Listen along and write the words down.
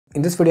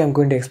In this video, I'm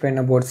going to explain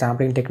about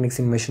sampling techniques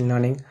in machine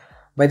learning.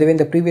 By the way, in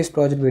the previous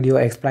project video,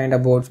 I explained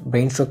about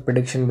brain stroke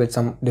prediction with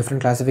some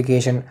different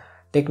classification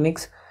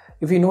techniques.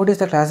 If you notice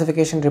the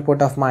classification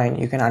report of mine,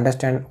 you can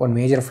understand one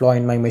major flaw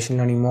in my machine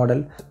learning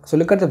model. So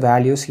look at the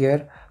values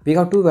here. We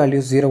have two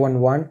values 0 and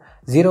 1.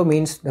 0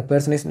 means the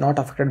person is not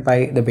affected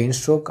by the brain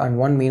stroke and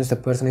 1 means the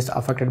person is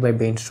affected by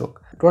brain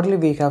stroke. Totally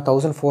we have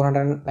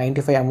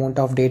 1495 amount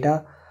of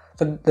data.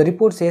 So the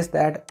report says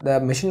that the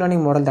machine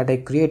learning model that I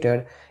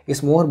created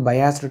is more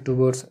biased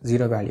towards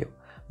 0 value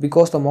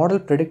because the model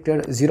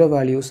predicted 0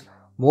 values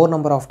more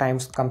number of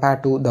times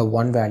compared to the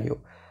 1 value.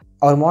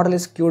 Our model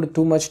is skewed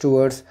too much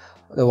towards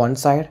the one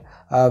side.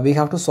 We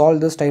have to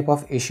solve this type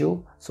of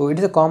issue. So it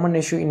is a common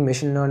issue in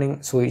machine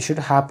learning, so it should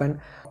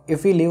happen.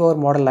 If we leave our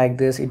model like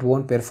this, it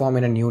won't perform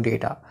in a new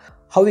data.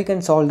 How we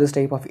can solve this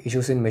type of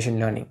issues in machine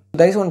learning?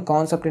 There is one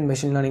concept in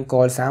machine learning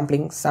called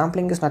sampling.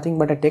 Sampling is nothing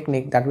but a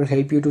technique that will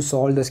help you to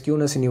solve the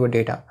skewness in your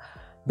data.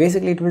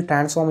 Basically, it will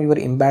transform your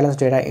imbalanced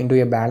data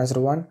into a balanced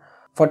one.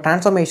 For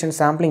transformation,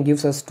 sampling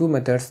gives us two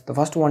methods. The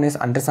first one is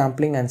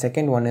undersampling and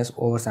second one is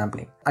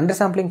oversampling.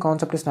 Undersampling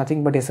concept is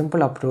nothing but a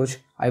simple approach.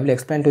 I will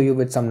explain to you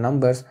with some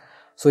numbers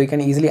so you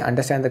can easily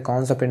understand the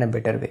concept in a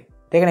better way.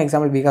 Take an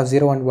example, we have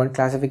 0 and 1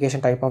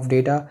 classification type of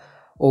data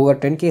over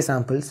 10k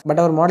samples, but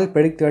our model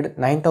predicted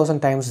 9000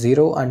 times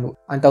 0 and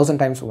 1000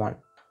 times 1.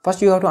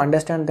 First, you have to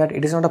understand that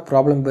it is not a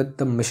problem with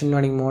the machine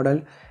learning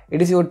model,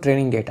 it is your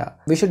training data.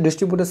 We should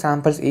distribute the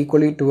samples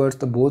equally towards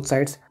the both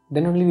sides,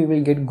 then only we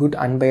will get good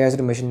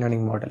unbiased machine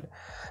learning model.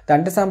 The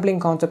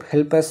undersampling concept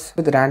helps us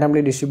with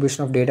randomly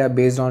distribution of data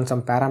based on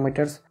some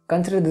parameters.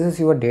 Consider this is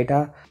your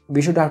data.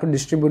 We should have to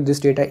distribute this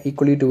data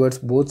equally towards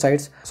both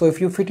sides. So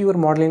if you fit your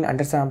model in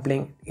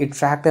undersampling, it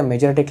tracks the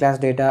majority class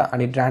data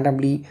and it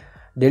randomly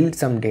delete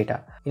some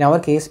data. In our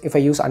case, if I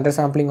use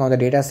undersampling on the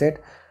data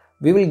set,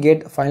 we will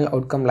get final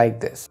outcome like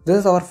this. This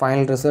is our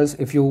final results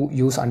if you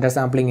use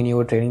undersampling in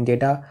your training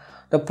data.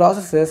 The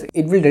process is,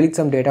 it will delete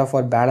some data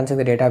for balancing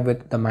the data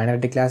with the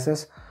minority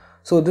classes.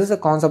 So this is the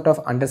concept of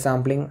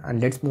undersampling,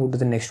 and let's move to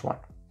the next one.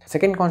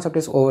 Second concept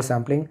is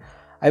oversampling.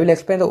 I will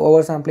explain the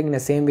oversampling in the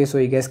same way so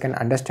you guys can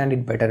understand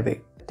it better way.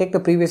 Take the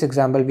previous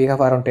example, we have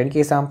around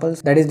 10k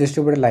samples that is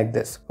distributed like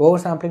this.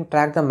 Oversampling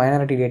tracks the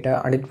minority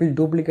data and it will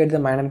duplicate the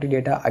minority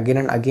data again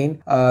and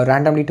again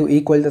randomly to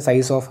equal the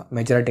size of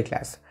majority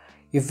class.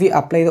 If we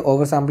apply the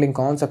oversampling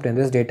concept in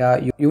this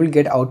data, you will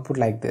get output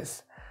like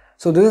this.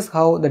 So this is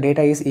how the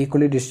data is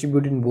equally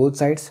distributed in both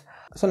sides.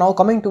 So now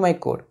coming to my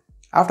code.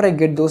 After I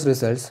get those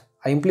results,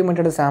 I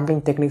implemented the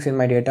sampling techniques in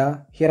my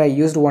data. Here I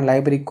used one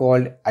library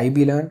called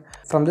iblearn.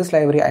 From this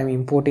library I am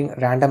importing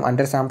random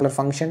undersampler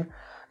function.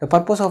 The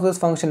purpose of this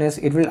function is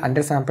it will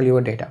undersample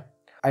your data.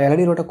 I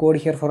already wrote a code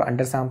here for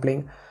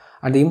undersampling,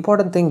 and the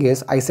important thing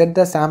is I set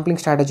the sampling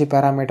strategy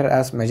parameter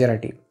as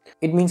majority.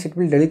 It means it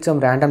will delete some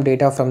random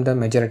data from the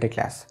majority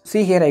class.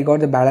 See here I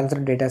got the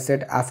balanced data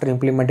set after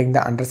implementing the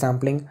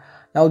undersampling.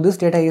 Now this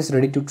data is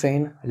ready to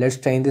train. Let's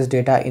train this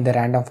data in the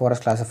random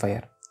forest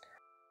classifier.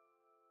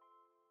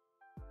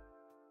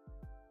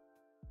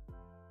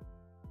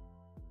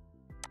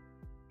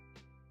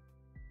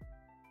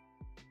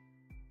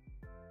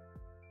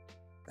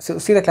 So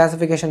see the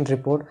classification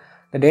report,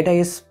 the data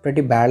is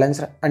pretty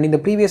balanced, and in the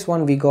previous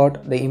one we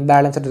got the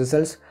imbalanced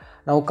results.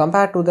 Now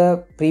compared to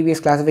the previous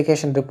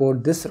classification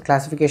report, this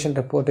classification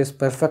report is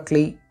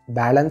perfectly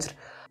balanced.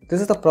 This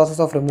is the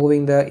process of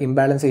removing the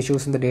imbalance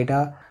issues in the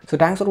data. So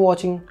thanks for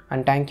watching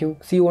and thank you.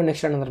 See you on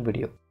next another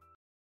video.